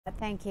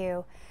Thank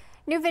you.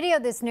 New video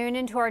this noon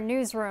into our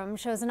newsroom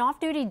shows an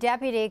off-duty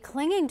deputy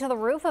clinging to the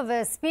roof of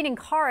a speeding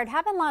car. It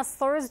happened last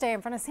Thursday in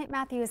front of St.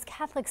 Matthew's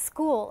Catholic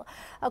School.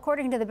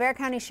 According to the Bexar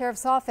County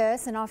Sheriff's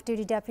Office, an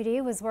off-duty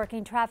deputy was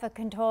working traffic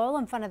control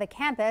in front of the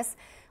campus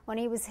when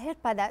he was hit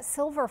by that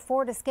silver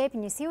Ford Escape,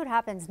 and you see what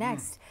happens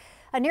next.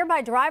 A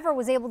nearby driver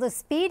was able to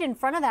speed in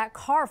front of that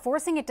car,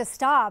 forcing it to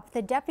stop.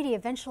 The deputy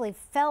eventually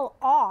fell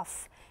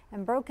off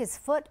and broke his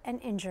foot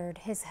and injured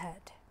his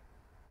head.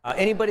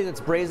 Anybody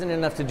that's brazen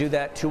enough to do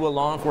that to a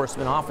law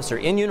enforcement officer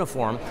in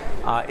uniform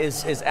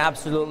is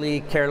absolutely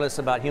careless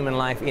about human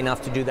life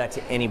enough to do that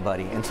to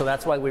anybody. And so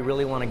that's why we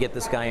really want to get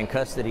this guy in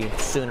custody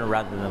sooner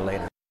rather than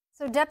later.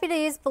 So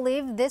deputies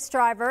believe this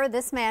driver,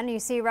 this man you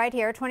see right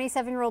here,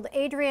 27-year-old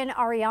Adrian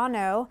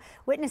Ariano.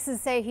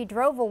 Witnesses say he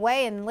drove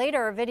away, and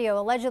later a video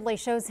allegedly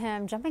shows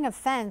him jumping a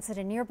fence at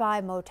a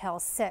nearby Motel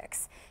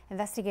 6.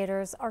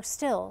 Investigators are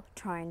still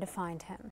trying to find him.